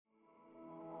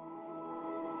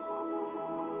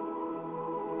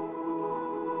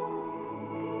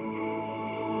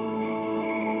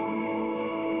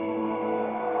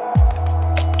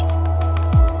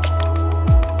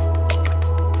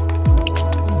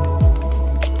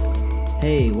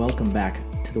Hey, welcome back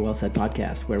to the Well Said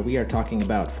Podcast, where we are talking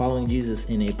about following Jesus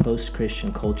in a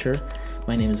post-Christian culture.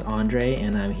 My name is Andre,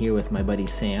 and I'm here with my buddy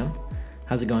Sam.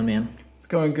 How's it going, man? It's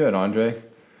going good, Andre.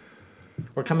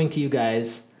 We're coming to you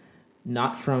guys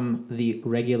not from the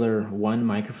regular one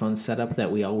microphone setup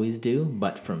that we always do,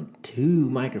 but from two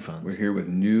microphones. We're here with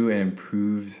new and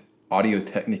improved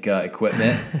Audio-Technica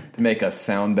equipment to make us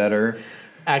sound better.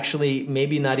 Actually,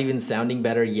 maybe not even sounding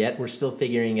better yet. We're still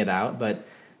figuring it out, but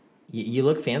you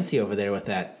look fancy over there with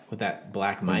that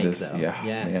black mic, though. Yeah,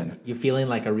 man. You're feeling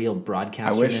like a real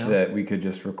broadcaster. I wish now. that we could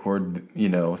just record,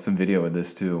 some video with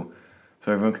this too,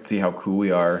 so everyone could see how cool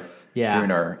we are here in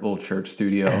our little church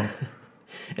studio.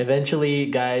 Eventually,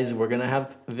 guys, we're gonna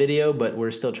have video, but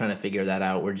we're still trying to figure that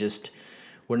out.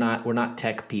 We're not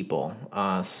tech people,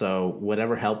 so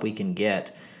whatever help we can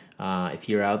get. If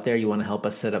you're out there, you want to help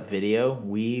us set up video,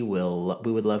 we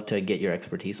would love to get your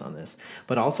expertise on this.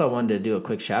 But also, I wanted to do a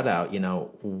quick shout out.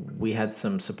 We had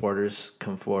some supporters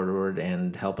come forward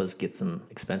and help us get some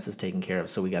expenses taken care of.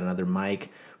 So we got another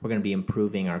mic. We're going to be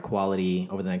improving our quality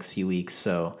over the next few weeks.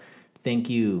 So thank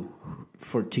you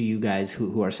to you guys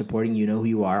who are supporting. You know who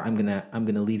you are. I'm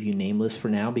gonna leave you nameless for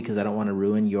now because I don't want to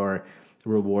ruin your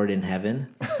reward in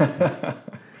heaven.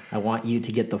 I want you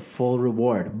to get the full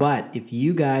reward. But if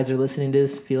you guys are listening to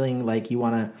this feeling like you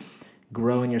want to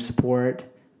grow in your support,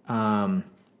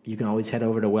 you can always head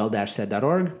over to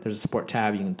well-said.org. There's a support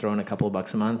tab. You can throw in a couple of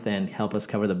bucks a month and help us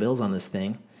cover the bills on this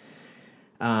thing.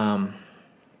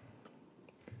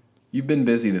 You've been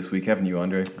busy this week, haven't you,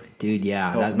 Andre? Dude,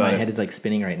 yeah. Tell us about my it. head is like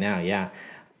spinning right now, yeah.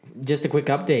 Just a quick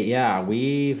update, yeah.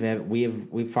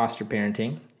 We've foster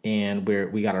parenting. And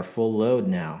we got our full load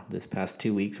now. This past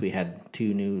 2 weeks, we had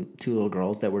two little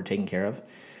girls that we're taking care of.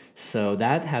 So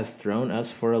that has thrown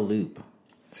us for a loop.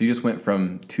 So you just went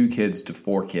from 2 kids to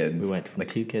 4 kids. We went from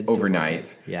 2 kids overnight.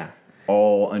 to 4 kids. Yeah.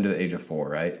 All under the age of 4,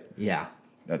 right? Yeah.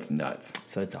 That's nuts.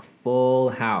 So it's a full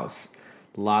house.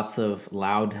 Lots of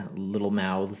loud little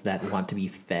mouths that want to be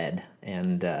fed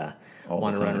and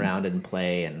want to run around and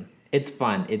play. And it's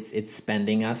fun. It's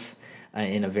spending us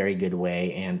in a very good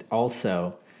way. And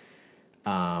also...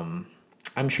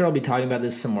 I'm sure I'll be talking about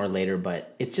this some more later,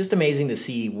 but it's just amazing to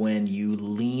see when you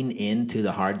lean into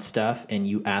the hard stuff and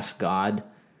you ask God.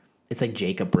 It's like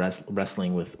Jacob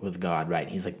wrestling with God, right?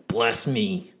 He's like, bless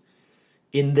me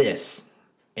in this.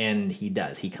 And he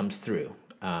does. He comes through.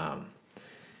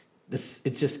 It's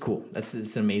just cool. It's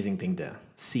an amazing thing to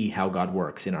see how God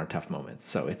works in our tough moments.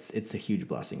 So it's a huge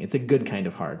blessing. It's a good kind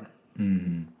of hard.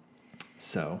 Mm-hmm.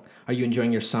 So, are you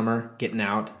enjoying your summer, getting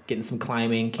out, getting some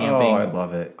climbing, camping? Oh, I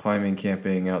love it. Climbing,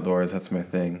 camping, outdoors, that's my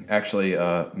thing. Actually,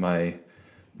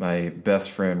 my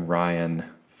best friend, Ryan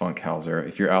Funkhauser,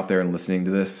 if you're out there and listening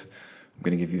to this, I'm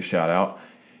going to give you a shout out.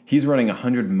 He's running a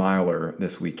 100-miler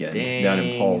this weekend down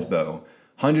in Paulsbo.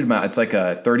 100 miles. It's like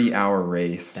a 30-hour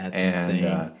race. That's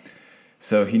insane.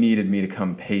 So he needed me to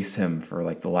come pace him for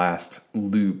like the last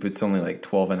loop. It's only like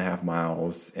 12 and a half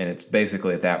miles. And it's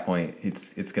basically at that point,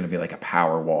 it's going to be like a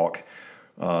power walk.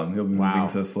 He'll be moving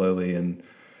so slowly. And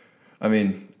I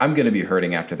mean, I'm going to be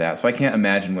hurting after that. So I can't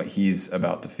imagine what he's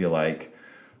about to feel like.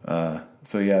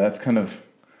 So yeah,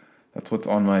 that's what's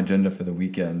on my agenda for the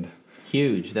weekend.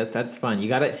 Huge. That's fun. You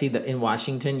got to see that in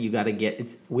Washington, you got to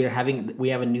get, we have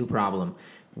a new problem.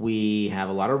 We have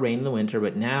a lot of rain in the winter,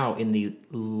 but now in the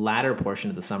latter portion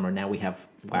of the summer, now we have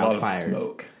wildfires. A lot of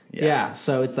smoke. Yeah,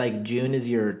 so it's like June is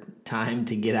your time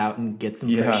to get out and get some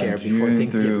fresh air before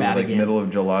things get bad like again. Middle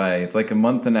of July. It's like a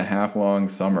month and a half long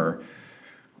summer.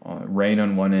 Rain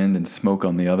on one end and smoke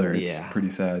on the other. It's pretty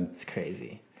sad. It's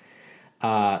crazy.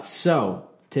 So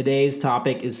today's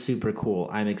topic is super cool.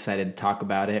 I'm excited to talk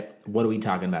about it. What are we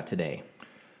talking about today?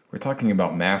 We're talking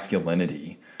about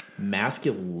masculinity.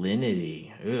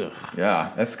 Masculinity. Ugh.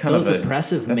 Yeah, that's kind Those of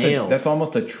oppressive males. That's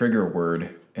almost a trigger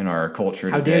word in our culture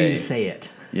today. How dare you say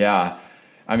it? Yeah.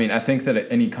 I mean, I think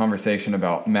that any conversation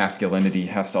about masculinity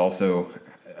has to also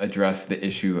address the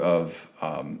issue of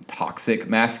toxic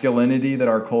masculinity that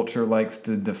our culture likes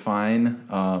to define.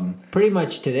 Pretty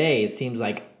much today, it seems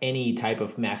like any type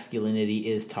of masculinity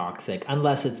is toxic,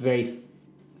 unless it's very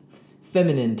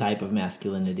feminine type of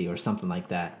masculinity or something like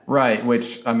that. Right,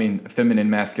 which, I mean, feminine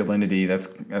masculinity, that's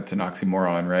an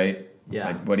oxymoron, right? Yeah.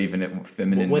 Like, what even,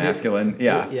 feminine masculine?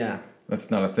 Yeah. That's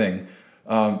not a thing.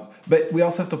 But we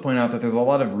also have to point out that there's a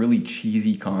lot of really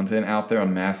cheesy content out there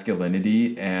on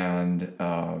masculinity, and,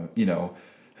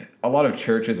 a lot of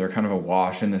churches are kind of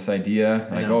awash in this idea.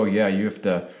 Like, oh, yeah, you have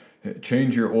to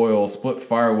change your oil, split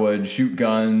firewood, shoot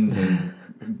guns, and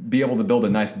be able to build a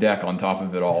nice deck on top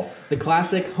of it all. The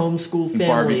classic homeschool family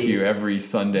barbecue every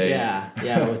Sunday. Yeah,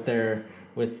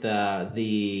 with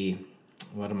the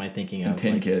what am I thinking of? And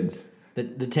 10 kids.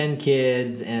 The 10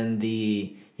 kids and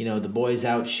the boys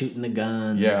out shooting the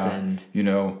guns. Yeah, and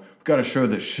we've got to show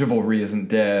that chivalry isn't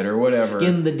dead or whatever.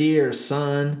 Skin the deer,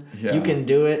 son. Yeah. You can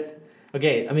do it.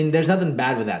 Okay, I mean, there's nothing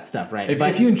bad with that stuff, right?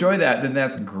 If you enjoy that, then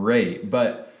that's great.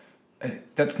 But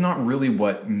that's not really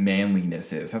what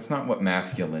manliness is. That's not what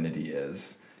masculinity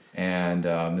is. And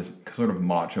this sort of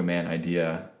macho man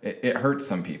idea, it hurts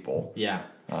some people. Yeah.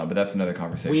 But that's another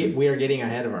conversation. We are getting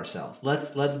ahead of ourselves.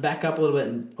 Let's back up a little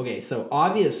bit. Okay, so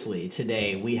obviously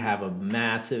today we have a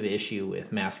massive issue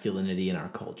with masculinity in our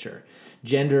culture.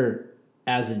 Gender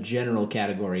as a general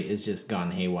category is just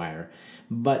gone haywire.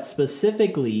 But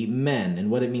specifically men and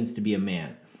what it means to be a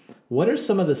man. What are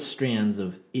some of the strands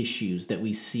of issues that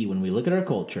we see when we look at our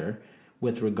culture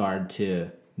with regard to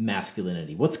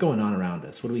masculinity? What's going on around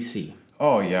us? What do we see?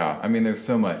 Oh, yeah. I mean, there's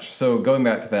so much. So going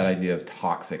back to that idea of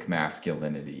toxic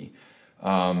masculinity,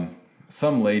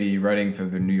 some lady writing for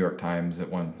the New York Times at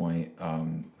one point,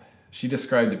 she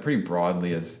described it pretty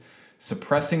broadly as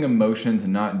suppressing emotions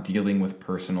and not dealing with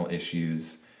personal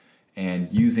issues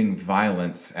and using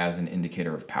violence as an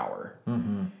indicator of power.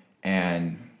 Mm-hmm.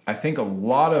 And I think a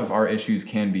lot of our issues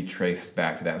can be traced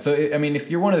back to that. So, I mean,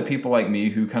 if you're one of the people like me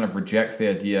who kind of rejects the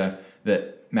idea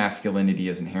that masculinity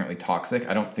is inherently toxic,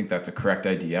 I don't think that's a correct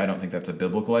idea. I don't think that's a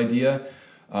biblical idea.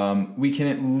 We can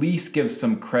at least give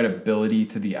some credibility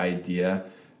to the idea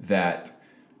that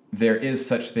there is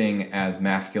such thing as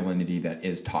masculinity that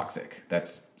is toxic.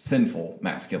 That's sinful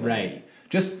masculinity. Right.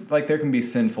 Just like there can be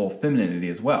sinful femininity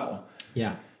as well.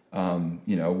 Yeah.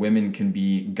 Women can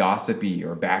be gossipy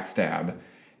or backstab,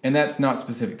 and that's not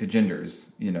specific to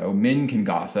genders. Men can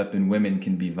gossip and women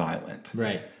can be violent.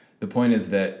 Right. The point is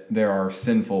that there are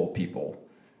sinful people,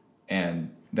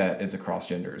 and that is across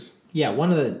genders. Yeah,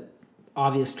 one of the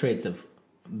obvious traits of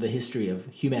the history of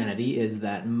humanity is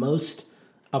that most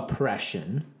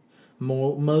oppression,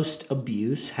 most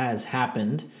abuse has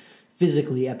happened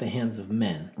physically at the hands of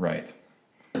men. Right.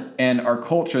 And our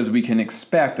culture, as we can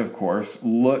expect, of course,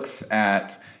 looks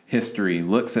at history,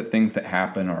 looks at things that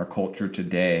happen in our culture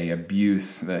today,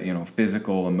 abuse, that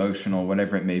physical, emotional,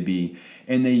 whatever it may be,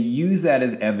 and they use that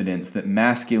as evidence that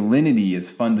masculinity is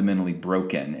fundamentally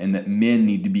broken and that men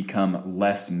need to become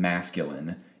less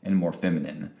masculine and more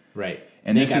feminine. Right.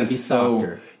 And they this is be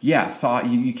softer.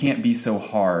 You can't be so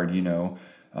hard, you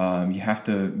have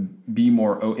to be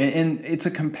more, and it's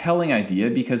a compelling idea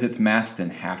because it's masked in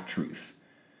half-truth.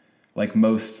 Like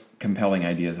most compelling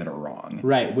ideas that are wrong.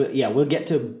 Right. We'll get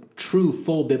to true,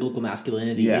 full biblical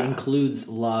masculinity. Yeah. It includes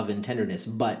love and tenderness,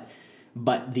 but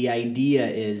the idea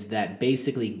is that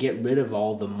basically get rid of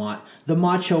all the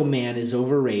macho man is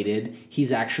overrated.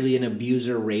 He's actually an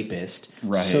abuser, rapist.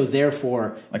 Right. So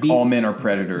therefore, all men are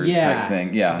predators type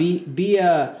thing. Yeah. Be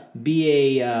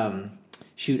a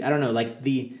shoot. I don't know. Like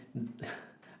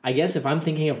I guess if I'm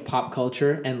thinking of pop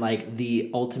culture and like the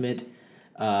ultimate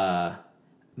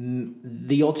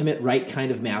right kind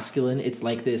of masculine, it's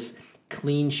like this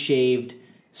clean-shaved,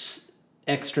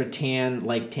 extra tan,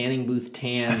 like tanning booth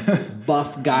tan,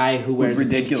 buff guy who wears with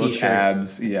ridiculous a big t-shirt.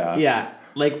 Abs. Yeah. Yeah.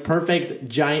 Like perfect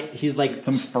giant. He's like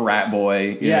some frat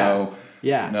boy, you know.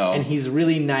 Yeah. No. And he's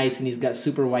really nice and he's got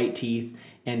super white teeth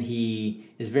and he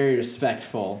is very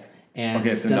respectful and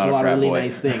does a lot of really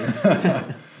nice things.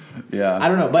 Yeah. I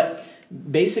don't know, but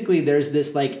basically there's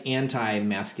this like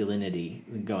anti-masculinity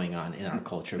going on in our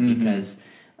culture because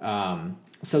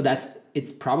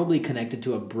it's probably connected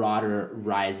to a broader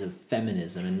rise of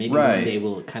feminism, and maybe one day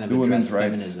we'll kind of the address women's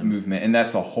rights feminism movement, and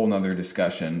that's a whole nother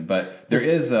discussion. But there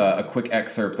is a quick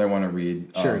excerpt I want to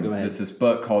read. Sure, go ahead. It's this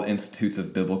book called Institutes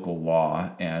of Biblical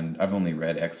Law, and I've only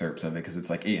read excerpts of it because it's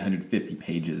like 850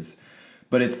 pages.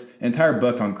 But it's an entire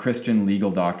book on Christian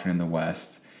legal doctrine in the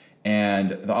West. And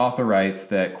the author writes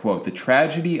that, quote, "The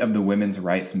tragedy of the women's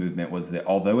rights movement was that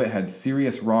although it had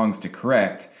serious wrongs to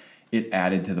correct, it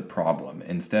added to the problem.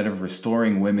 Instead of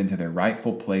restoring women to their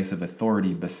rightful place of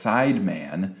authority beside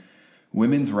man,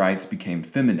 women's rights became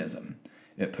feminism.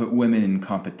 It put women in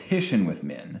competition with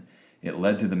men. It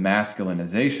led to the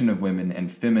masculinization of women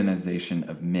and feminization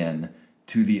of men,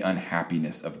 to the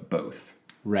unhappiness of both."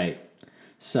 Right.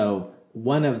 So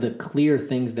one of the clear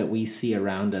things that we see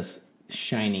around us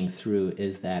shining through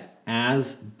is that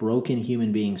as broken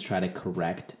human beings try to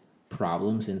correct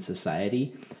problems in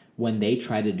society, when they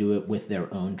try to do it with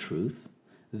their own truth,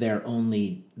 they're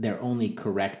only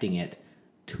correcting it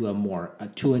to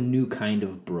a new kind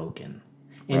of broken,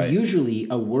 and usually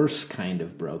a worse kind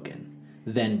of broken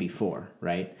than before,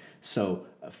 right? So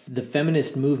the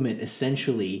feminist movement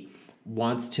essentially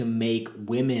wants to make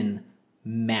women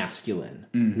masculine.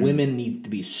 Women needs to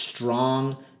be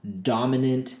strong,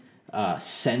 dominant,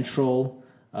 central,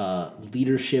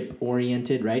 leadership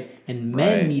oriented, right? And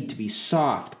men Right. need to be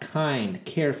soft, kind,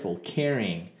 careful,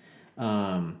 caring,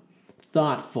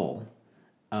 thoughtful.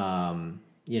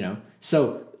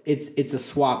 So it's a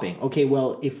swapping. Okay,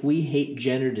 well, if we hate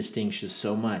gender distinctions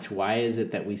so much, why is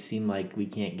it that we seem like we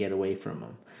can't get away from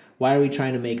them? Why are we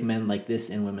trying to make men like this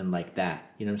and women like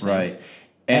that? You know what I'm saying? Right.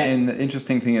 And the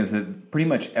interesting thing is that pretty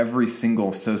much every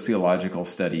single sociological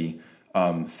study,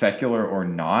 secular or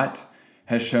not,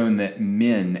 has shown that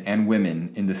men and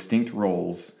women in distinct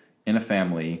roles in a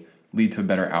family lead to a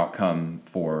better outcome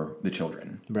for the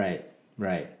children. Right.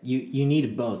 You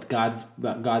need both. God's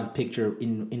picture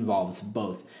involves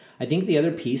both. I think the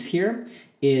other piece here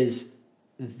is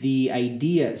the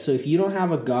idea. So if you don't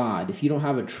have a God, if you don't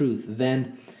have a truth,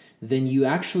 then you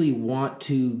actually want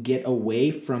to get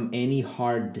away from any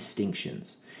hard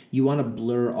distinctions. You want to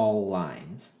blur all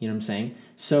lines. You know what I'm saying?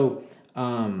 So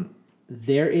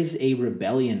there is a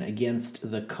rebellion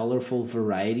against the colorful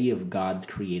variety of God's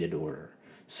created order.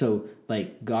 So,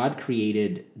 like, God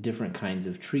created different kinds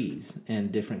of trees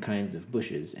and different kinds of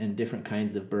bushes and different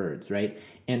kinds of birds, right?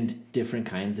 And different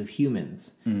kinds of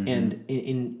humans. Mm-hmm. And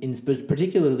in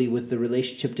particularly with the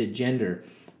relationship to gender,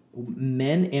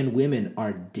 men and women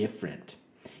are different,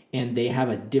 and they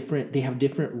have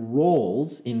different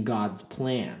roles in God's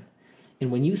plan.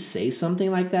 And when you say something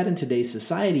like that in today's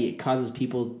society, it causes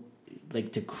people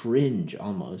like to cringe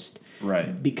almost,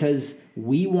 right? Because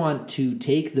we want to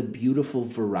take the beautiful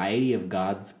variety of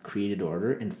God's created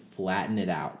order and flatten it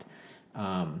out.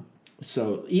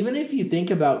 So even if you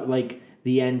think about like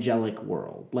the angelic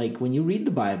world, like when you read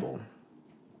the Bible,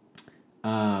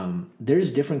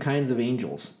 there's different kinds of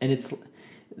angels, and it's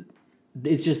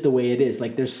just the way it is.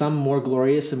 Like there's some more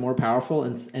glorious and more powerful,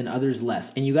 and others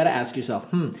less. And you got to ask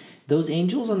yourself, those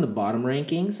angels on the bottom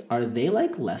rankings, are they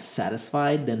like less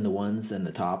satisfied than the ones in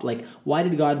the top? Like, why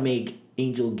did God make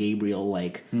Angel Gabriel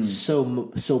like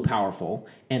so powerful,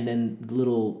 and then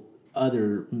little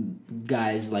other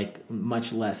guys like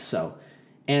much less so?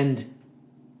 And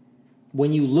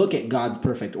when you look at God's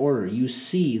perfect order, you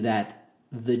see that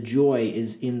the joy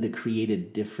is in the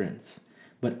created difference.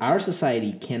 But our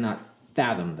society cannot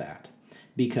fathom that,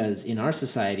 because in our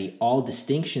society, all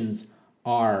distinctions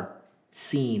are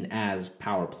seen as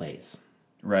power plays.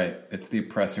 Right. It's the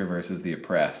oppressor versus the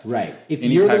oppressed. Right. If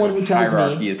Any you're type the one of who tells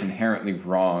hierarchy me is inherently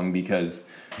wrong because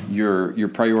you're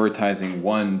prioritizing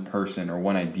one person or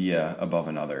one idea above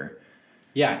another.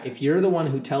 Yeah, if you're the one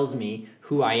who tells me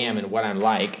who I am and what I'm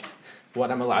like,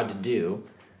 what I'm allowed to do,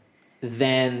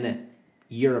 then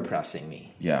you're oppressing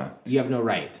me. Yeah. You have no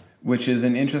right. Which is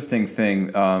an interesting thing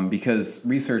because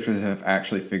researchers have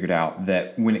actually figured out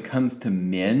that when it comes to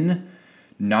men,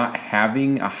 not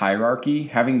having a hierarchy,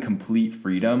 having complete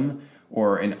freedom,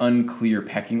 or an unclear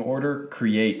pecking order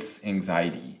creates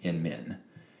anxiety in men.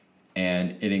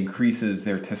 And it increases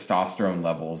their testosterone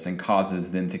levels and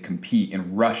causes them to compete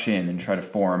and rush in and try to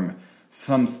form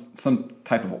some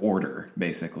type of order,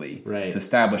 basically, right, to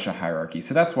establish a hierarchy.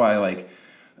 So that's why, like,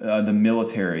 the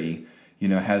military,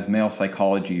 has male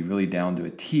psychology really down to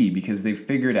a T, because they've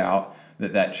figured out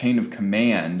that chain of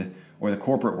command, or the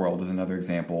corporate world is another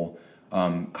example,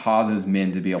 causes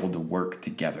men to be able to work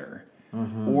together.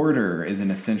 Mm-hmm. Order is an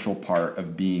essential part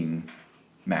of being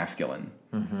masculine.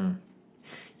 Mm-hmm.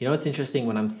 You know what's interesting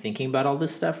when I'm thinking about all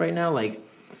this stuff right now? Like,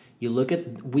 you look at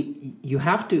you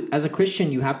have to, as a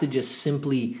Christian, you have to just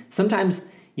simply, sometimes,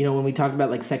 when we talk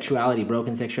about like sexuality,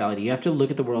 broken sexuality, you have to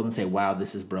look at the world and say, wow,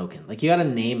 this is broken. Like, you got to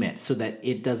name it so that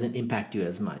it doesn't impact you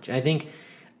as much. And I think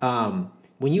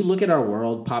when you look at our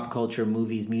world, pop culture,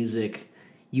 movies, music,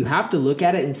 you have to look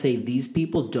at it and say, these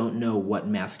people don't know what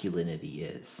masculinity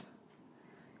is.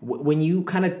 When you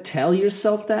kind of tell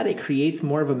yourself that, it creates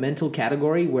more of a mental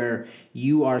category where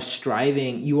you are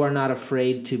striving, you are not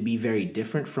afraid to be very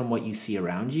different from what you see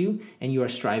around you, and you are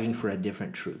striving for a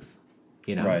different truth,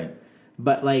 Right.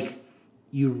 But like,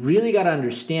 you really got to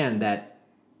understand that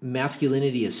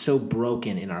masculinity is so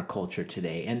broken in our culture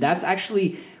today. And that's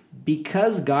actually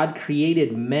because God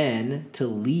created men to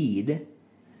lead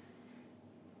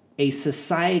a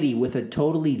society with a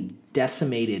totally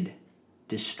decimated,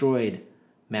 destroyed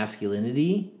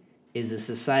masculinity is a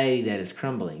society that is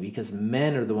crumbling, because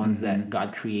men are the ones that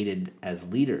God created as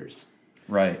leaders.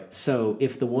 Right. So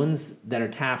if the ones that are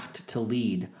tasked to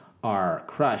lead are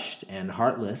crushed and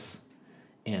heartless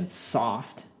and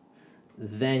soft,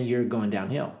 then you're going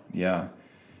downhill. Yeah.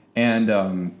 And,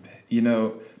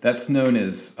 that's known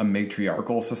as a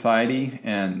matriarchal society.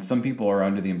 And some people are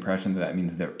under the impression that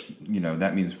means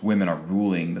that means women are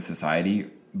ruling the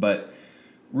society. But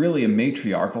really, a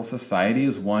matriarchal society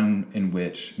is one in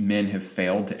which men have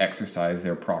failed to exercise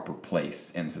their proper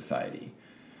place in society.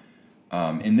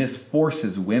 And this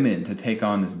forces women to take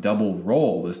on this double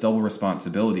role, this double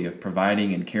responsibility of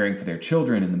providing and caring for their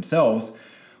children and themselves,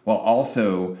 while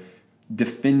also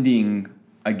defending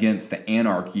against the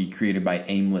anarchy created by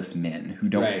aimless men who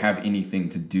don't have anything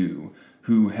to do,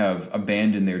 who have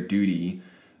abandoned their duty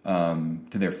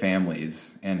to their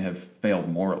families and have failed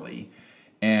morally.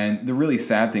 And the really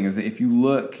sad thing is that if you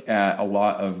look at a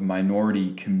lot of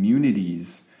minority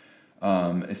communities,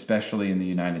 especially in the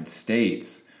United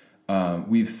States,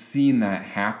 we've seen that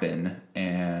happen.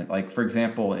 And like, for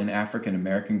example, in African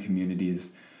American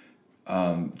communities,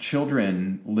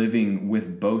 children living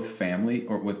with both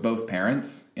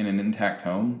parents in an intact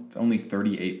home, it's only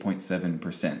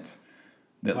 38.7%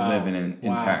 that live in an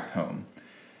intact home.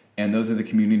 And those are the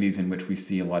communities in which we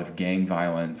see a lot of gang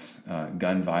violence,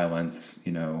 gun violence,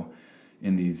 in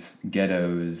these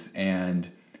ghettos. And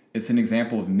it's an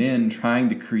example of men trying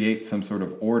to create some sort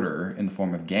of order in the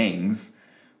form of gangs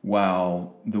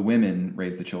while the women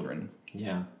raise the children.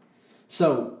 Yeah.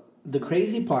 So the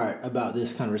crazy part about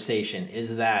this conversation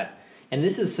is that, and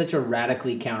this is such a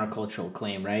radically countercultural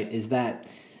claim, right? Is that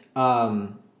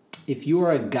if you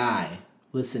are a guy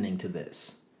listening to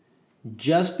this,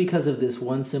 just because of this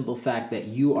one simple fact that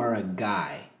you are a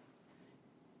guy,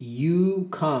 you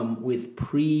come with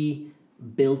pre-built-in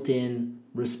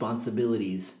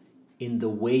responsibilities in the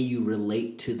way you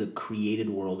relate to the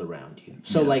created world around you.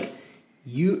 So like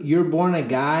you're born a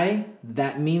guy,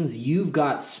 that means you've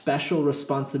got special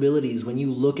responsibilities when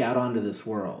you look out onto this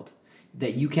world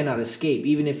that you cannot escape,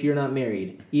 even if you're not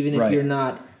married, even if you're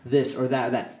not this or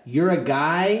that. You're a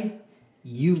guy.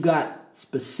 You've got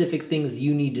specific things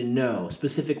you need to know,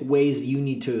 specific ways you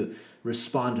need to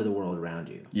respond to the world around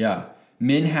you. Yeah.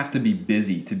 Men have to be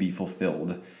busy to be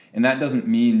fulfilled. And that doesn't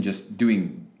mean just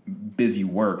doing busy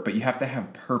work, but you have to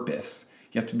have purpose.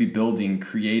 You have to be building,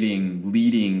 creating,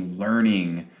 leading,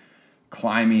 learning,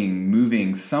 climbing,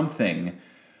 moving, something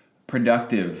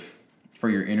productive for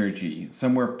your energy,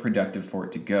 somewhere productive for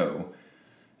it to go.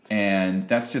 And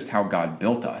that's just how God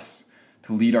built us.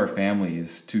 To lead our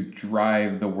families, to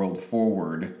drive the world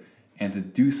forward, and to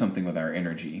do something with our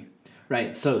energy.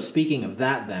 Right. So speaking of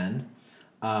that then,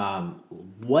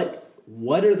 what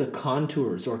are the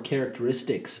contours or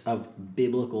characteristics of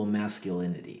biblical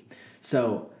masculinity?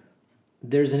 So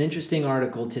there's an interesting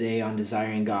article today on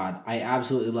Desiring God. I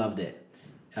absolutely loved it.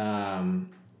 And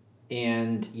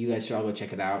you guys should all go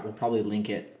check it out. We'll probably link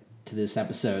it to this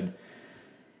episode.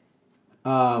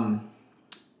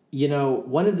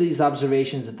 One of these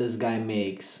observations that this guy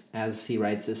makes as he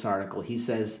writes this article, he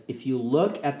says, if you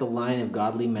look at the line of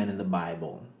godly men in the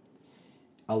Bible,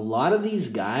 a lot of these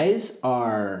guys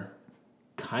are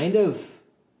kind of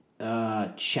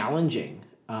challenging.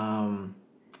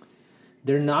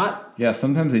 They're not... Yeah,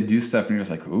 sometimes they do stuff and you're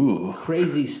just like, ooh.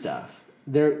 Crazy stuff.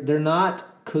 They're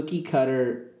not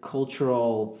cookie-cutter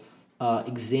cultural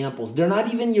examples. They're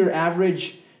not even your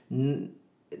average...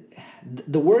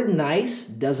 The word nice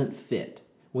doesn't fit.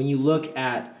 When you look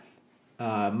at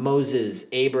Moses,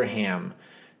 Abraham,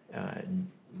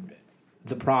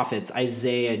 the prophets,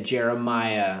 Isaiah,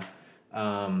 Jeremiah,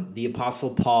 the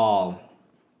Apostle Paul,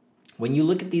 when you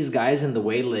look at these guys and the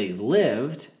way they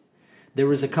lived, there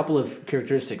was a couple of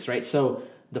characteristics, right? So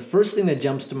the first thing that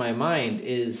jumps to my mind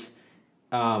is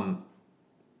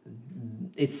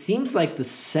it seems like the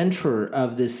center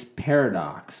of this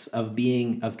paradox of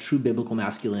true biblical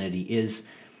masculinity is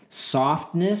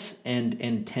softness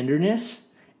and tenderness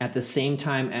at the same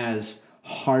time as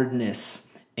hardness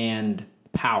and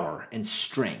power and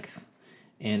strength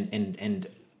and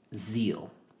zeal.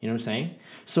 You know what I'm saying?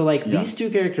 So these two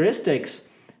characteristics,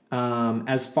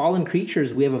 as fallen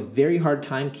creatures, we have a very hard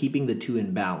time keeping the two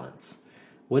in balance.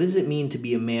 What does it mean to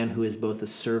be a man who is both a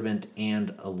servant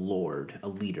and a lord, a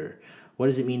leader? What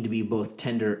does it mean to be both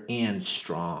tender and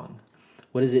strong?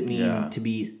 What does it mean to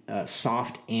be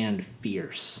soft and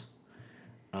fierce?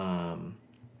 Right.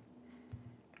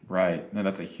 Now,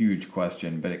 that's a huge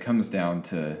question, but it comes down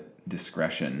to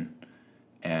discretion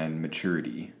and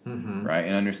maturity, right?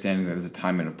 And understanding that there's a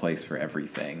time and a place for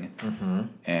everything.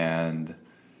 And,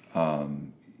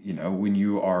 when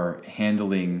you are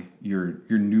handling your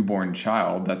newborn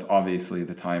child, that's obviously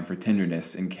the time for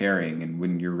tenderness and caring and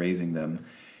when you're raising them.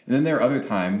 And then there are other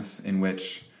times in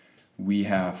which we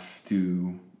have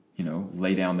to,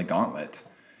 lay down the gauntlet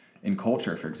in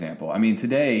culture, for example. I mean,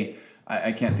 today,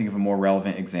 I can't think of a more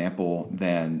relevant example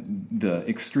than the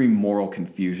extreme moral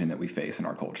confusion that we face in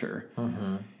our culture.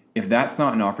 If that's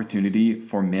not an opportunity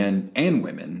for men and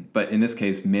women, but in this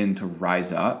case, men to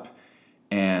rise up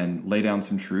and lay down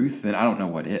some truth, then I don't know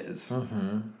what is.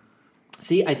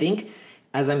 See, I think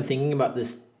as I'm thinking about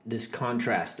this this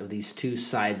contrast of these two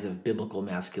sides of biblical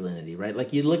masculinity, right?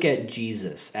 Like you look at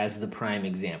Jesus as the prime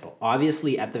example.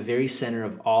 Obviously, at the very center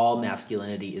of all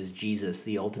masculinity is Jesus,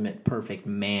 the ultimate perfect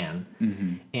man.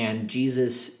 Mm-hmm. And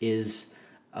Jesus is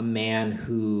a man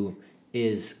who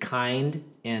is kind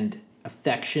and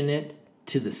affectionate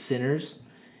to the sinners.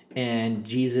 And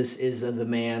Jesus is the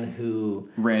man who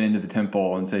ran into the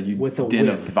temple and said, "You with a den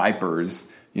whip. of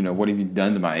vipers, what have you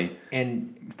done to my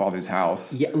father's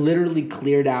house?" Yeah, literally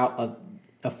cleared out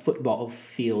a football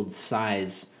field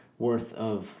size worth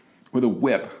of with a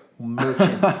whip.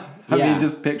 Merchants. I mean,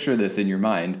 just picture this in your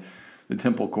mind: the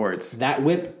temple courts. That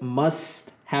whip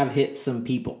must have hit some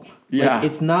people. Yeah, like,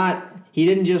 it's not. He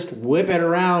didn't just whip it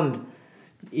around.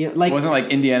 It wasn't like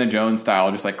Indiana Jones style,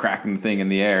 just like cracking the thing in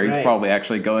the air. He's probably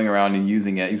actually going around and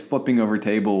using it. He's flipping over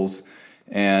tables,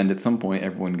 and at some point,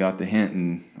 everyone got the hint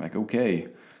and like, okay,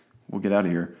 we'll get out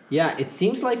of here. Yeah, it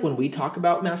seems like when we talk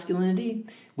about masculinity,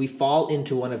 we fall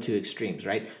into one of two extremes,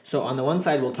 right? So on the one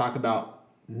side, we'll talk about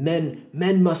men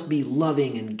must be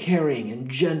loving and caring and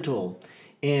gentle,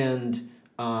 and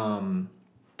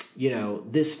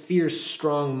this fierce,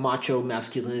 strong, macho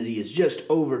masculinity is just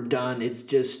overdone. It's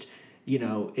just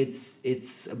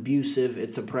it's abusive,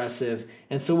 it's oppressive.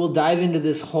 And so we'll dive into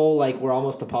this whole, like, we're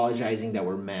almost apologizing that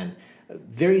we're men.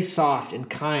 Very soft and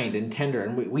kind and tender.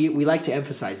 And we like to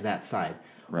emphasize that side.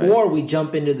 Right. Or we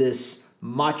jump into this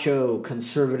macho,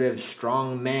 conservative,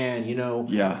 strong man,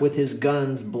 with his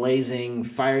guns blazing,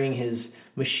 firing his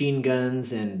machine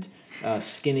guns and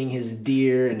skinning his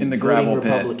deer and in the gravel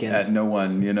Republican. Pit at no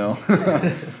one,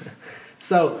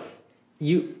 So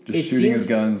just shooting his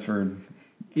guns for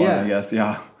fun, I guess,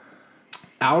 yeah.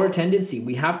 Our tendency,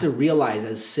 we have to realize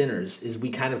as sinners, is we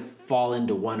kind of fall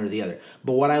into one or the other.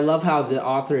 But what I love how the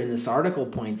author in this article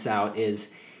points out is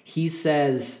he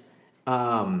says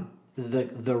the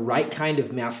right kind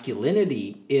of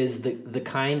masculinity is the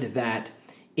kind that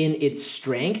in its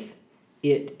strength,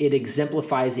 it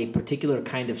exemplifies a particular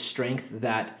kind of strength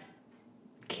that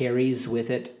carries with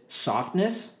it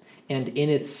softness. And in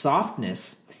its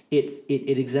softness, it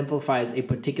exemplifies a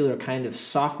particular kind of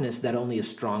softness that only a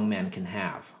strong man can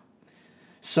have.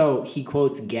 So he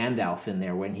quotes Gandalf in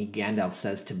there when Gandalf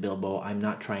says to Bilbo, "I'm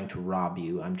not trying to rob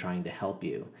you, I'm trying to help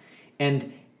you."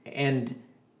 And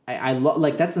I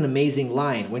like, that's an amazing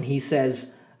line when he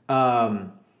says,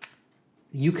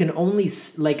 you can only,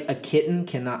 like, a kitten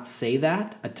cannot say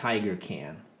that, a tiger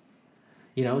can.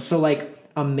 So like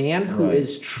a man who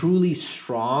is truly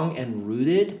strong and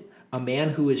rooted, a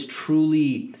man who is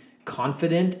truly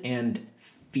confident and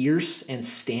fierce and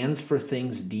stands for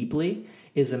things deeply,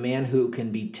 is a man who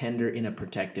can be tender in a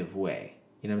protective way.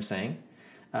 You know what I'm saying?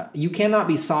 You cannot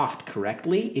be soft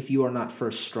correctly if you are not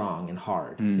first strong and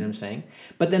hard. You know what I'm saying?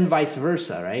 But then vice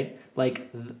versa, right? Like,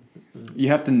 you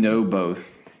have to know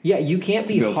both. Yeah, you can't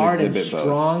be hard and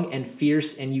strong both. And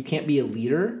fierce, and you can't be a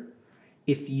leader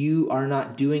if you are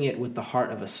not doing it with the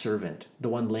heart of a servant, the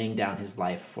one laying down his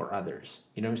life for others.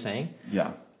 You know what I'm saying?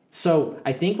 Yeah. So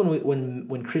I think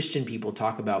when Christian people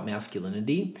talk about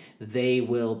masculinity, they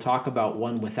will talk about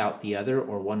one without the other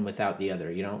or one without the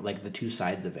other, like the two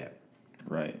sides of it.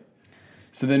 Right.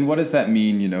 So then what does that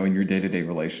mean, in your day-to-day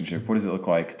relationship? What does it look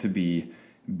like to be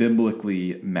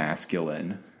biblically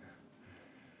masculine?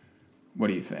 What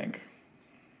do you think?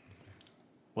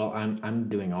 Well, I'm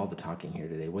doing all the talking here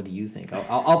today. What do you think?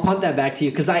 I'll punt that back to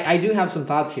you because I do have some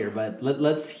thoughts here, but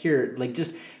let's hear, like,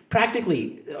 just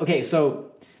practically. Okay,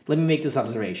 so let me make this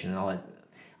observation, and I'll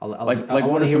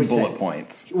what are some bullet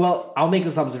points? Well, I'll make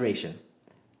this observation.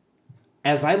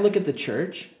 As I look at the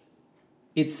church,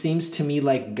 it seems to me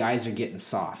like guys are getting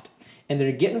soft, and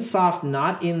they're getting soft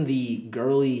not in the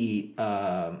girly,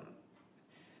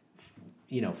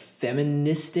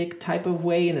 feministic type of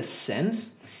way, in a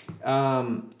sense.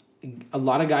 A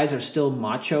lot of guys are still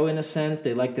macho in a sense.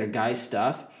 They like their guy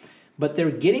stuff, but they're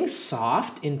getting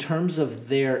soft in terms of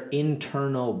their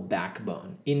internal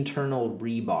backbone, internal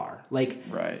rebar. Like,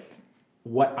 right.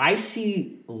 What I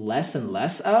see less and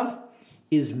less of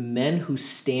is men who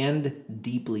stand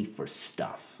deeply for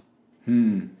stuff.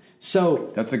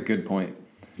 So that's a good point.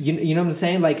 You know what I'm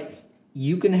saying? Like,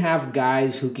 you can have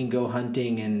guys who can go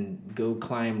hunting and go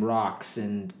climb rocks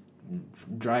and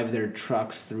drive their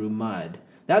trucks through mud.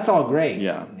 That's all great.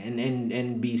 Yeah.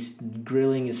 And be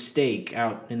grilling a steak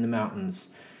out in the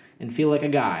mountains and feel like a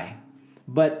guy.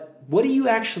 But what do you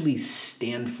actually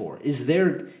stand for? Is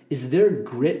there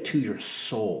grit to your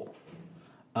soul?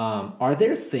 Are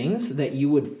there things that you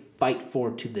would fight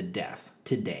for to the death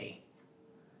today?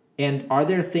 And are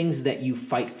there things that you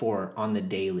fight for on the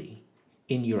daily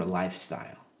in your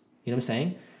lifestyle? You know what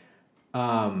I'm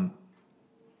saying?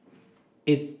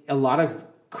 A lot of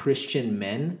Christian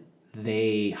men,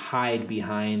 they hide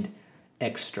behind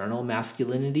external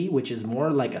masculinity, which is more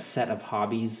like a set of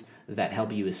hobbies that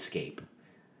help you escape.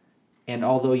 And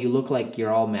although you look like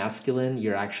you're all masculine,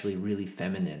 you're actually really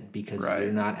feminine because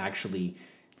you're not actually.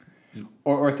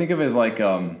 Or think of it as like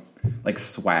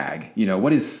swag.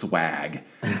 What is swag?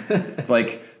 It's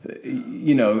like,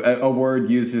 a word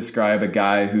used to describe a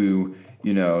guy who,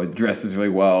 dresses really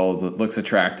well, looks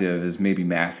attractive, is maybe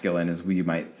masculine as we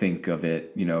might think of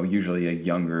it. Usually a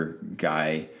younger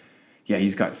guy. Yeah,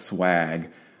 he's got swag,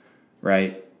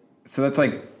 right? So that's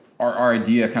like our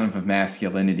idea kind of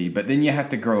masculinity. But then you have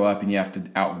to grow up and you have to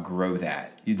outgrow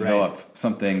that. You develop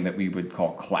something that we would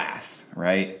call class,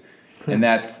 right? And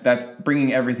that's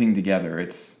bringing everything together.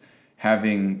 It's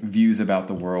having views about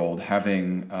the world,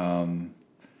 having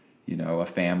a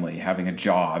family, having a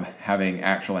job, having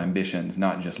actual ambitions,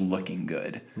 not just looking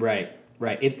good. Right.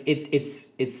 It's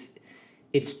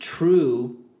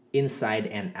true inside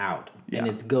and out, and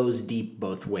it goes deep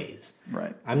both ways.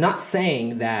 Right. I'm not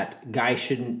saying that guys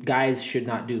should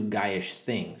not do guyish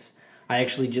things. I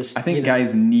think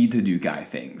guys need to do guy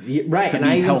things. Right, and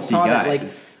I even saw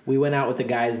guys. that. We went out with the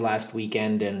guys last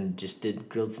weekend and just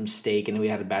grilled some steak, and we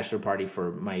had a bachelor party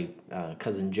for my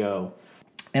cousin Joe.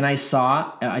 And I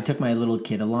took my little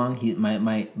kid along.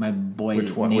 My boy.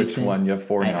 Which one? Nathan. Which one? You have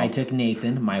four now. I took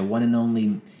Nathan, my one and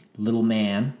only little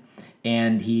man,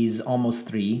 and he's almost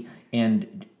 3.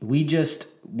 And we're just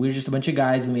a bunch of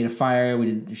guys. We made a fire.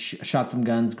 We shot some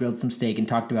guns, grilled some steak, and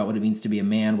talked about what it means to be a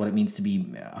man, what it means to be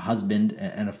a husband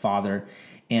and a father.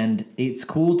 And it's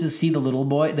cool to see the little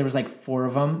boy. There was like 4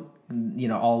 of them,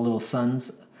 all little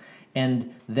sons,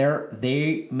 and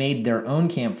they made their own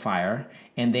campfire,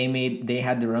 and they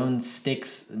had their own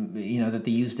sticks, that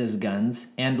they used as guns,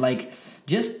 and like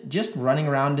just running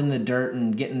around in the dirt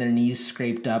and getting their knees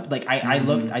scraped up. Like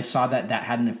I saw that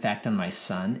had an effect on my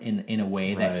son in a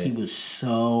way that he was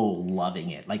so loving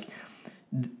it. Like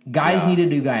guys need to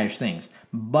do guyish things,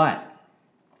 but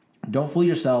don't fool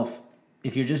yourself.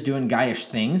 If you're just doing guyish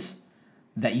things,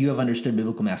 that you have understood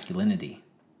biblical masculinity,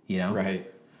 Right.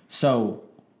 So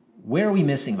where are we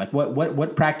missing? Like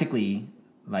what practically,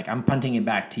 like I'm punting it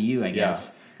back to you, I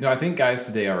guess. No, I think guys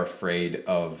today are afraid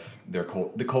of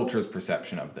the culture's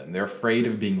perception of them. They're afraid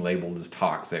of being labeled as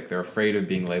toxic. They're afraid of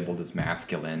being labeled as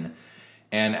masculine.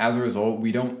 And as a result,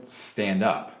 we don't stand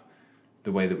up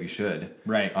the way that we should.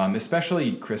 Right.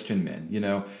 Especially Christian men,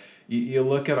 You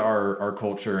look at our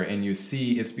culture and you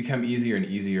see it's become easier and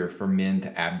easier for men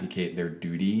to abdicate their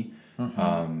duty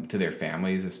to their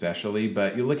families especially.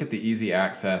 But you look at the easy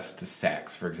access to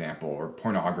sex, for example, or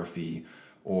pornography,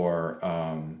 or,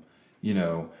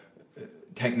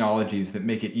 technologies that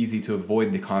make it easy to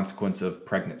avoid the consequence of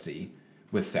pregnancy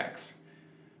with sex,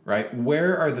 right?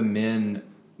 Where are the men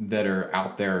that are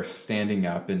out there standing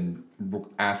up and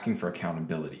asking for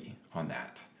accountability on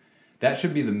that? That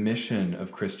should be the mission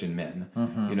of Christian men,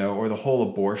 or the whole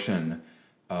abortion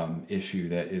issue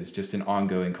that is just an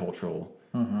ongoing cultural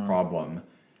problem.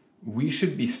 We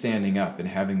should be standing up and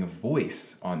having a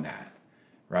voice on that,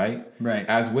 right? Right.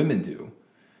 As women do.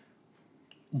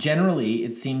 Generally,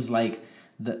 it seems like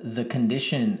the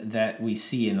condition that we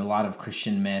see in a lot of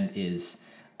Christian men is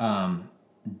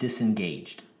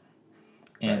disengaged.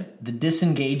 And the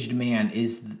disengaged man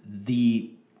is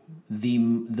the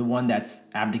one that's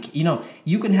abdicated.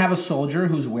 You can have a soldier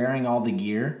who's wearing all the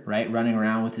gear, right, running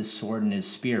around with his sword and his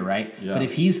spear, right? Yeah. But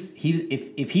if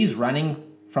he's running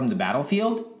from the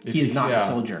battlefield, he is not a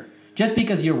soldier. Just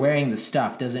because you're wearing the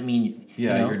stuff doesn't mean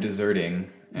you're deserting.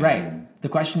 Right. The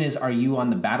question is, are you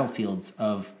on the battlefields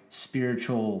of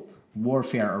spiritual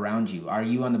warfare around you? Are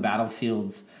you on the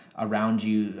battlefields around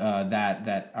you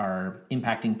that are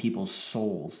impacting people's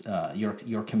souls,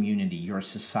 your community, your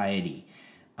society?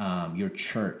 Your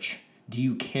church? Do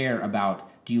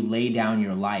you lay down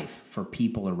your life for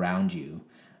people around you?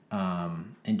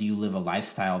 And do you live a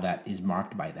lifestyle that is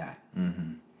marked by that?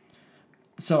 Mm-hmm.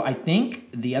 So I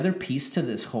think the other piece to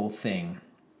this whole thing,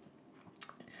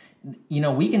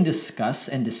 we can discuss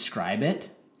and describe it,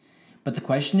 but the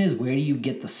question is, where do you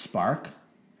get the spark?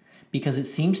 Because it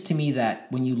seems to me that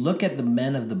when you look at the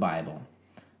men of the Bible,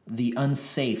 the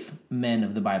unsafe men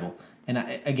of the Bible, and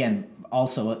again,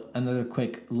 also another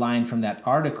quick line from that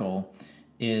article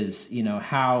is,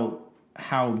 how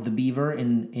the beaver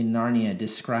in Narnia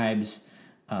describes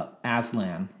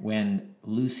Aslan when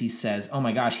Lucy says, "Oh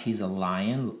my gosh, he's a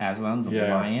lion. Aslan's a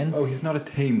lion. Oh, he's not a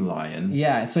tame lion."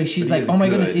 Yeah, so she's like, "Oh my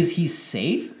goodness, is he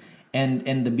safe?"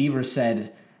 And the beaver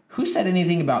said, "Who said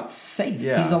anything about safe?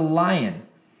 Yeah. He's a lion,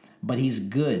 but he's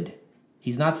good.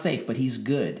 He's not safe, but he's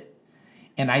good."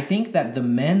 And I think that the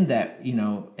men that,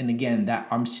 and again, that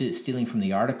I'm stealing from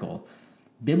the article,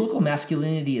 biblical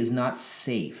masculinity is not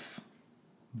safe,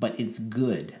 but it's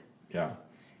good. Yeah.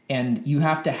 And you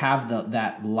have to have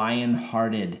that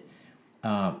lion-hearted,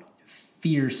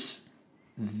 fierce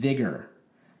vigor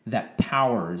that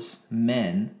powers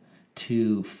men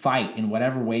to fight in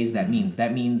whatever ways that means.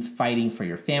 That means fighting for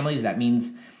your families. That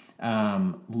means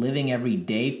living every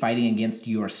day, fighting against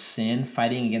your sin,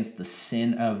 fighting against the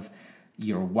sin of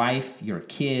your wife, your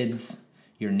kids,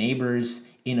 your neighbors,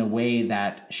 in a way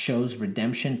that shows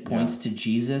redemption, points to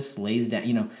Jesus, lays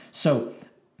down, so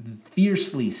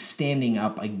fiercely standing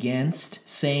up against,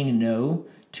 saying no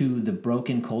to the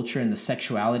broken culture and the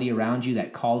sexuality around you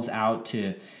that calls out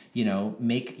to,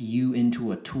 make you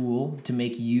into a tool, to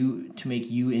make you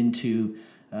into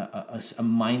a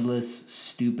mindless,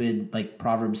 stupid, like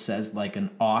Proverbs says, like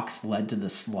an ox led to the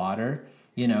slaughter.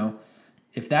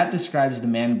 If that describes the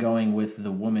man going with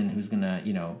the woman who's gonna,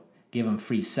 give him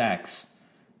free sex,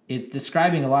 it's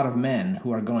describing a lot of men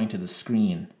who are going to the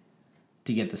screen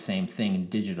to get the same thing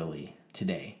digitally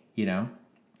today,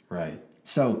 Right.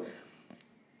 So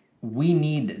we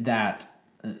need that.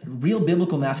 Real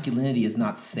biblical masculinity is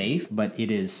not safe, but it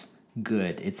is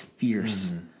good. It's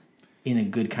fierce in a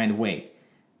good kind of way.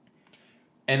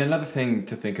 And another thing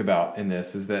to think about in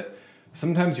this is that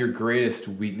sometimes your greatest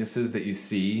weaknesses that you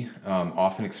see,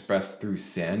 often expressed through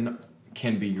sin,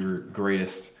 can be your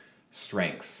greatest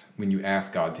strengths when you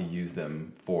ask God to use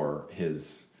them for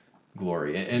his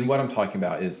glory. And what I'm talking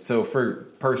about is, so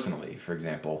personally, for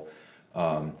example,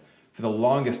 for the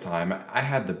longest time, I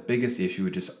had the biggest issue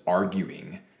with just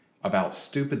arguing about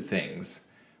stupid things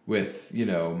with,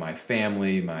 my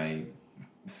family, my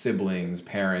siblings,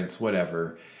 parents,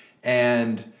 whatever.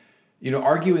 And,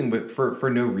 arguing for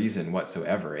no reason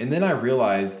whatsoever. And then I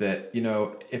realized that,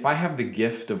 if I have the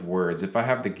gift of words, if I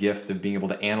have the gift of being able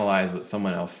to analyze what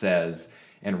someone else says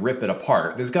and rip it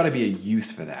apart, there's got to be a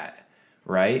use for that,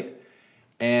 right?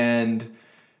 And,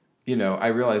 I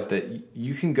realized that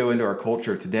you can go into our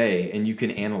culture today and you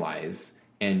can analyze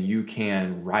and you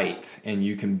can write and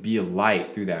you can be a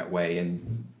light through that way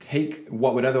and take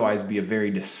what would otherwise be a very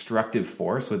destructive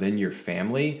force within your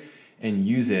family and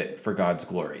use it for God's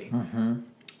glory. Mm-hmm.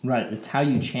 Right. It's how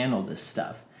you channel this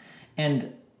stuff.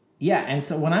 And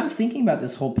so when I'm thinking about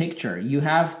this whole picture,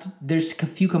 there's a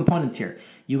few components here.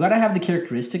 You got to have the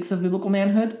characteristics of biblical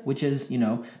manhood, which is,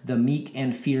 the meek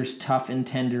and fierce, tough and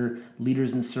tender,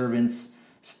 leaders and servants,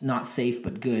 not safe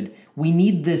but good. We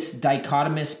need this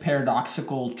dichotomous,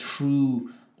 paradoxical,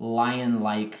 true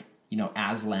lion-like,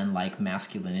 Aslan-like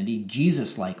masculinity,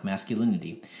 Jesus-like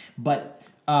masculinity. But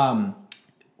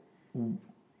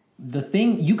the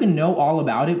thing, you can know all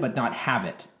about it but not have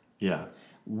it. Yeah.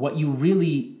 What you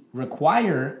really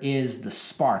require is the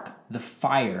spark, the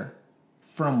fire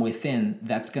from within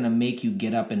that's going to make you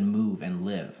get up and move and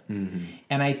live. Mm-hmm.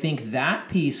 And I think that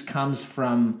piece comes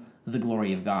from the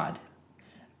glory of God.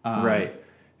 Right.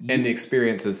 And the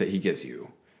experiences that he gives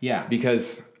you. Yeah.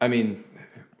 Because,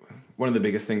 one of the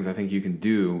biggest things I think you can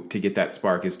do to get that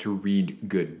spark is to read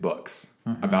good books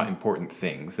about important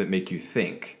things that make you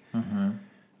think. Mm-hmm.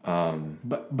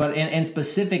 But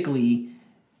specifically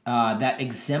that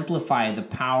exemplify the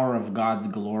power of God's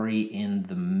glory in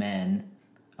the men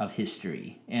of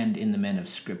history and in the men of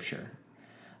Scripture.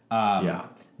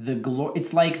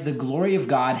 It's like the glory of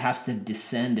God has to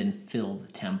descend and fill the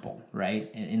temple,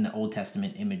 right? In the Old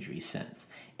Testament imagery sense.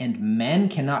 And men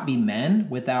cannot be men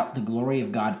without the glory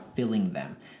of God filling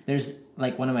them. There's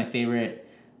like one of my favorite,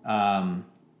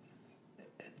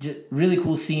 really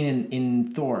cool scene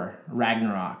in Thor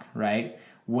Ragnarok, right?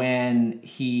 When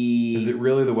he... Is it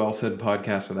really the Well Said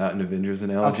podcast without an Avengers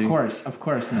analogy? Of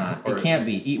course not. It can't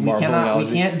be. We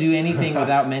can't do anything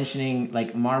without mentioning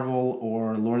like Marvel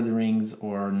or Lord of the Rings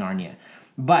or Narnia.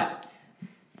 But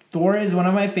Thor is one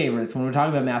of my favorites. When we're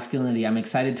talking about masculinity, I'm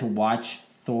excited to watch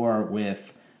Thor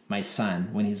with my son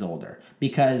when he's older.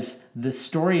 Because the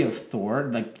story of Thor,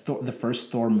 the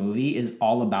first Thor movie, is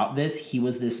all about this. He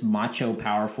was this macho,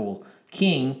 powerful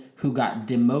king who got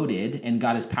demoted and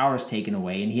got his powers taken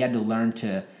away, and he had to learn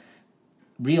to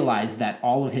realize that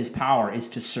all of his power is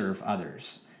to serve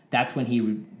others. That's when he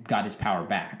got his power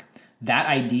back. That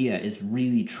idea is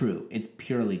really true. It's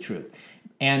purely true.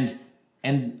 And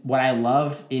what I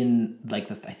love in I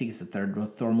think it's the third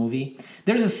Thor movie,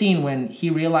 there's a scene when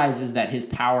he realizes that his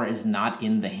power is not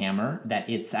in the hammer, that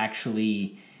it's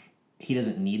actually, he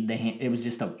doesn't need the hammer. It was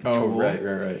just a tool. Oh,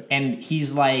 right. And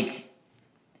he's like,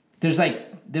 there's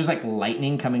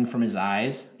lightning coming from his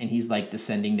eyes, and he's like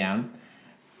descending down.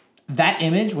 That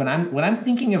image, when I'm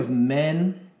thinking of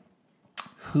men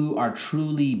who are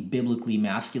truly biblically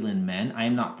masculine men. I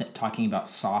am not talking about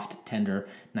soft, tender,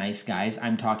 nice guys.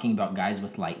 I'm talking about guys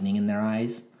with lightning in their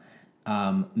eyes.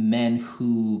 Men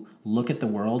who look at the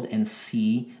world and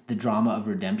see the drama of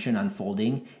redemption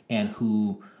unfolding, and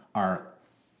who are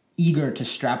eager to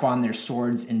strap on their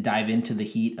swords and dive into the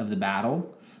heat of the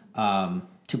battle,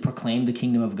 to proclaim the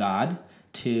kingdom of God,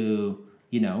 to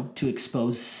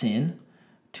expose sin,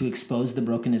 to expose the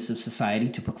brokenness of society,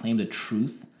 to proclaim the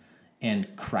truth and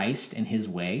Christ and his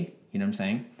way. You know what I'm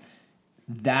saying?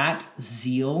 That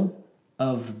zeal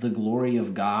of the glory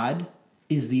of God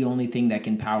is the only thing that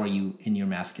can power you in your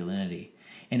masculinity.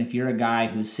 And if you're a guy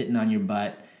who's sitting on your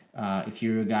butt, if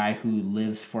you're a guy who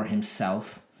lives for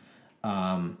himself,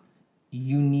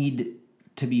 you need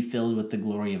to be filled with the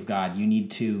glory of God. You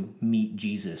need to meet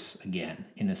Jesus again,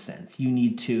 in a sense. You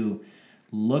need to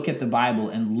look at the Bible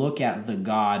and look at the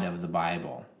God of the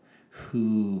Bible,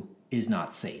 who is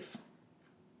not safe,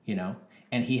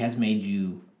 and he has made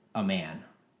you a man.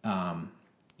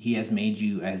 He has made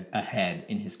you as a head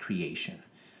in his creation.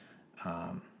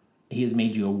 He has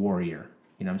made you a warrior.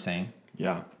 You know what I'm saying?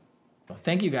 Yeah. Well,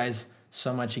 thank you guys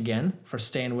so much again for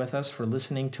staying with us, for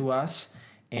listening to us.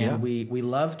 And we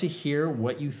love to hear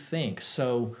what you think.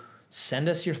 So send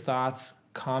us your thoughts,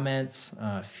 comments,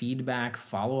 feedback,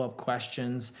 follow-up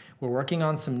questions. We're working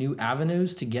on some new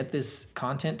avenues to get this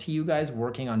content to you guys,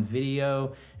 working on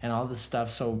video and all this stuff.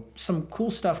 So some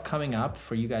cool stuff coming up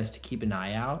for you guys to keep an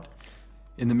eye out.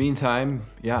 In the meantime,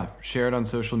 share it on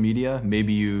social media.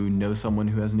 Maybe you know someone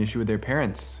who has an issue with their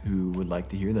parents who would like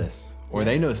to hear this, or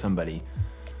they know somebody.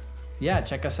 Yeah,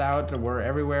 check us out. We're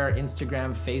everywhere,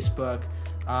 Instagram, Facebook.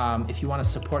 If you want to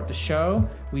support the show,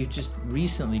 we've just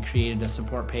recently created a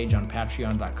support page on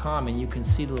patreon.com, and you can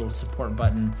see the little support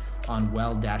button on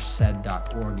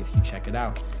well-said.org if you check it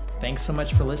out. Thanks so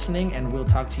much for listening, and we'll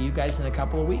talk to you guys in a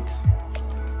couple of weeks.